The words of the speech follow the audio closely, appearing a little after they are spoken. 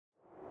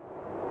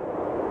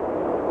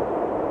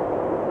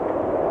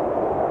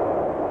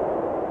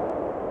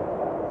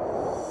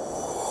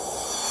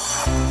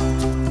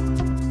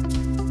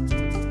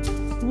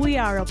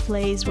are a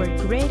place where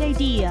great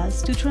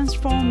ideas to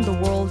transform the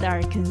world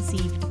are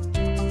conceived.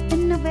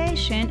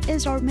 Innovation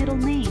is our middle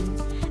name,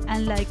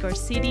 and like our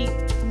city,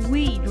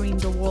 we dream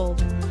the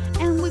world,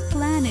 and we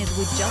plan it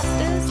with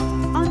justice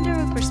under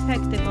a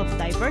perspective of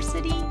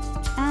diversity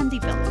and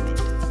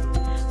development.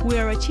 We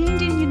are a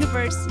changing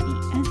university,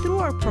 and through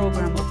our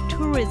program of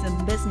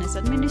Tourism Business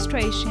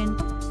Administration,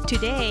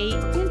 today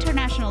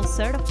international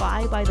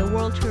certified by the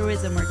World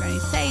Tourism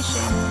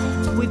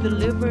Organization, we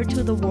deliver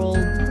to the world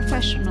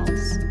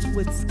professionals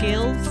with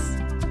skills,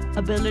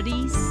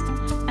 abilities,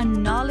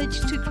 and knowledge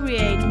to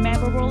create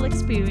memorable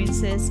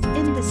experiences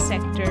in the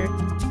sector,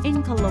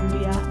 in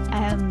Colombia,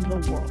 and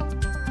the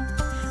world.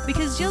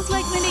 Because just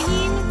like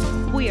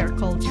Medellín, we are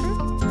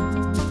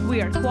culture,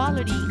 we are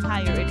quality in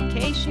higher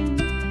education,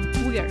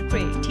 we are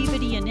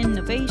creativity and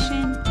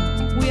innovation,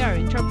 we are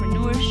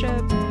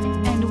entrepreneurship,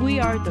 and we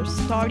are the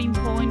starting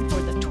point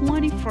for the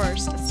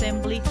 21st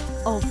Assembly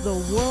of the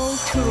World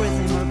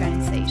Tourism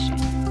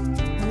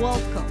Organization.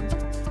 Welcome.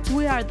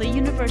 We are the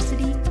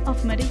University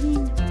of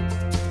Medellín.